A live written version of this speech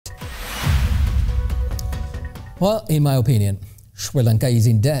Well, in my opinion, Sri Lanka is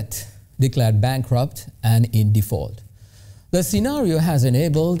in debt, declared bankrupt and in default. The scenario has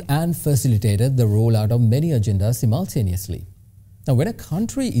enabled and facilitated the rollout of many agendas simultaneously. Now, when a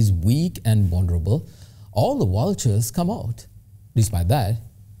country is weak and vulnerable, all the vultures come out. Despite that,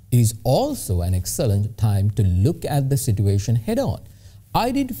 it is also an excellent time to look at the situation head-on,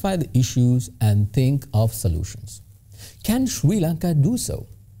 identify the issues and think of solutions. Can Sri Lanka do so?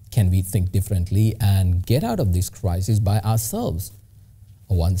 Can we think differently and get out of this crisis by ourselves?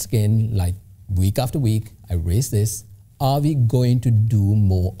 Once again, like week after week, I raise this. Are we going to do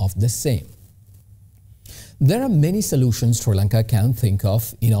more of the same? There are many solutions Sri Lanka can think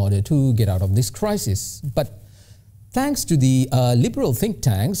of in order to get out of this crisis. But thanks to the liberal think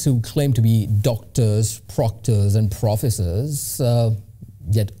tanks who claim to be doctors, proctors and professors,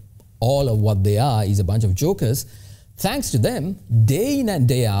 yet all of what they are is a bunch of jokers, thanks to them, day in and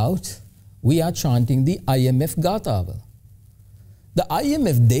day out, we are chanting the IMF Gatava. The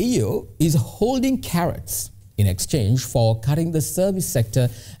IMF Deyo is holding carrots in exchange for cutting the service sector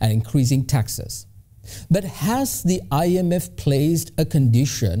and increasing taxes. But has the IMF placed a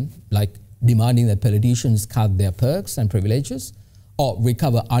condition like demanding that politicians cut their perks and privileges or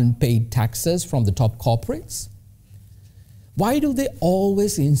recover unpaid taxes from the top corporates? Why do they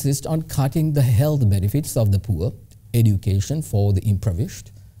always insist on cutting the health benefits of the poor, education for the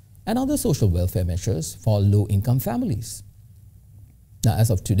impoverished, and other social welfare measures for low-income families? Now,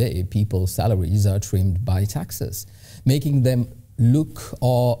 as of today, people's salaries are trimmed by taxes, making them look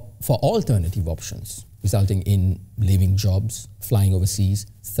for alternative options, resulting in leaving jobs, flying overseas,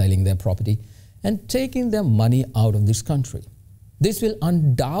 selling their property, and taking their money out of this country. This will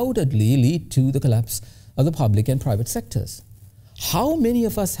undoubtedly lead to the collapse of the public and private sectors. How many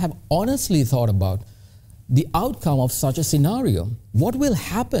of us have honestly thought about the outcome of such a scenario? What will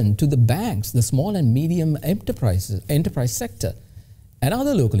happen to the banks, the small and medium enterprise sector, and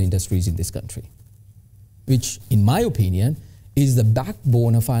other local industries in this country, which, in my opinion, is the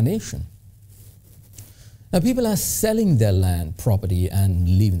backbone of our nation? Now, people are selling their land, property, and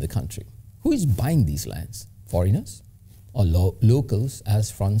leaving the country. Who is buying these lands? Foreigners or locals as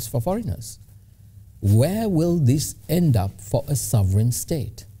funds for foreigners? Where will this end up for a sovereign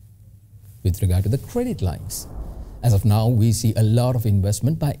state? With regard to the credit lines, as of now, we see a lot of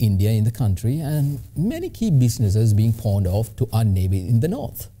investment by India in the country and many key businesses being pawned off to our neighbor in the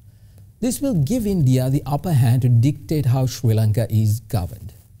north. This will give India the upper hand to dictate how Sri Lanka is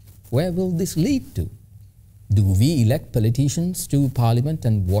governed. Where will this lead to? Do we elect politicians to parliament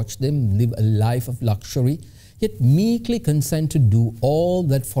and watch them live a life of luxury, yet meekly consent to do all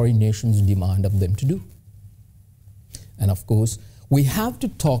that foreign nations demand of them to do? And of course, we have to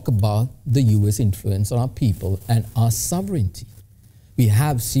talk about the US influence on our people and our sovereignty. We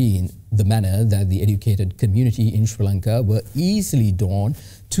have seen the manner that the educated community in Sri Lanka were easily drawn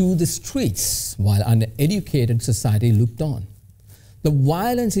to the streets while an uneducated society looked on. The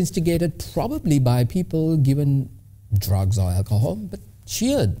violence instigated probably by people given drugs or alcohol, but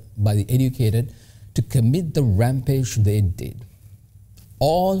cheered by the educated to commit the rampage they did.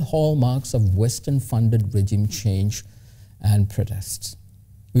 All hallmarks of Western-funded regime change and protests.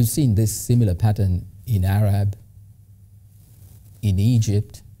 We've seen this similar pattern in Arab, in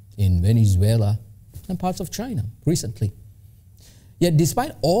Egypt, in Venezuela, and parts of China recently. Yet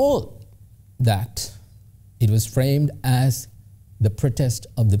despite all that, it was framed as the protest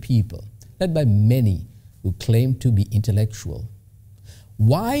of the people, led by many who claimed to be intellectual.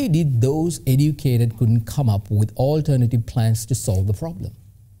 Why did those educated couldn't come up with alternative plans to solve the problem?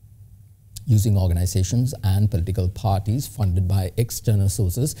 Using organizations and political parties funded by external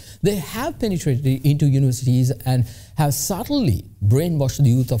sources, they have penetrated into universities and have subtly brainwashed the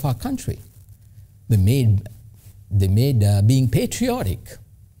youth of our country. They made being patriotic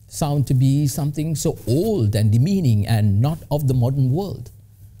sound to be something so old and demeaning and not of the modern world.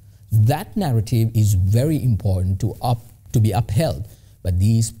 That narrative is very important to be upheld by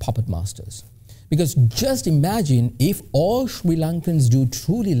these puppet masters. Because just imagine if all Sri Lankans do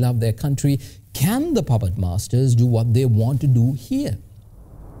truly love their country, can the puppet masters do what they want to do here?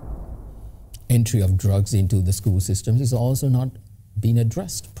 Entry of drugs into the school systems is also not being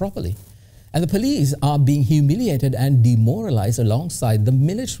addressed properly. And the police are being humiliated and demoralized alongside the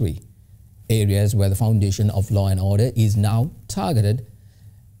military. Areas where the foundation of law and order is now targeted.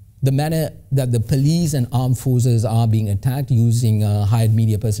 The manner that the police and armed forces are being attacked using hired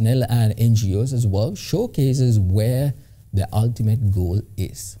media personnel and NGOs as well showcases where their ultimate goal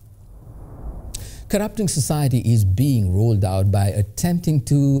is. Corrupting society is being rolled out by attempting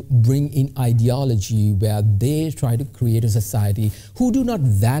to bring in ideology where they try to create a society who do not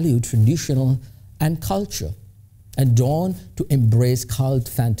value traditional and culture, and drawn to embrace cult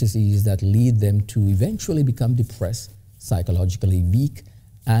fantasies that lead them to eventually become depressed, psychologically weak,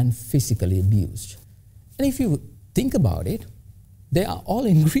 and physically abused. And if you think about it, they are all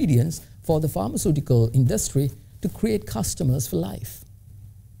ingredients for the pharmaceutical industry to create customers for life.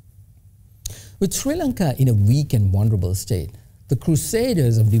 With Sri Lanka in a weak and vulnerable state, the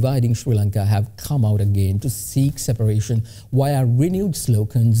crusaders of dividing Sri Lanka have come out again to seek separation via renewed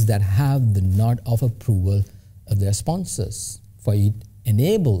slogans that have the nod of approval of their sponsors, for it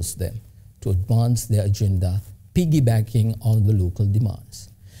enables them to advance their agenda, piggybacking on the local demands.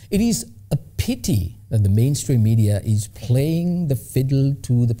 It is a pity that the mainstream media is playing the fiddle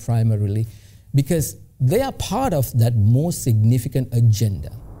to the primarily, because they are part of that more significant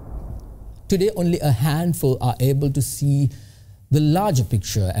agenda. Today, only a handful are able to see the larger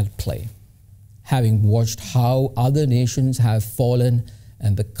picture at play, having watched how other nations have fallen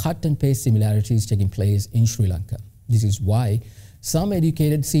and the cut and paste similarities taking place in Sri Lanka. This is why some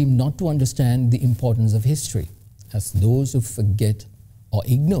educated seem not to understand the importance of history, as those who forget or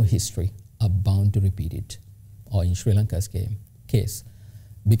ignore history are bound to repeat it, or in Sri Lanka's case,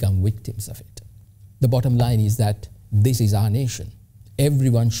 become victims of it. The bottom line is that this is our nation.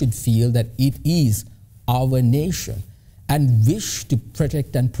 Everyone should feel that it is our nation and wish to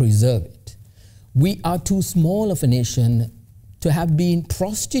protect and preserve it. We are too small of a nation to have been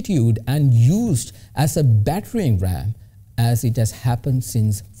prostituted and used as a battering ram, as it has happened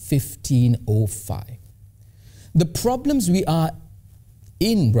since 1505. The problems we are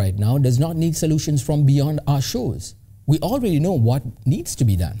in right now does not need solutions from beyond our shores. We already know what needs to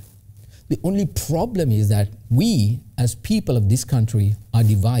be done. The only problem is that we, as people of this country, are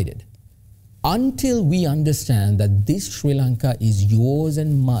divided. Until we understand that this Sri Lanka is yours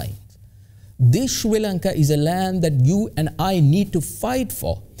and mine, this Sri Lanka is a land that you and I need to fight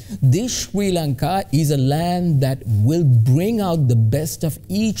for. This Sri Lanka is a land that will bring out the best of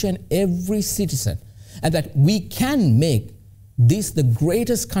each and every citizen, and that we can make this the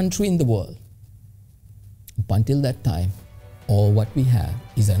greatest country in the world. Up until that time, all what we have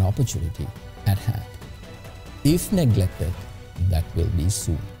is an opportunity at hand. If neglected, that will be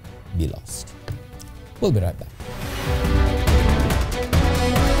soon be lost. We'll be right back.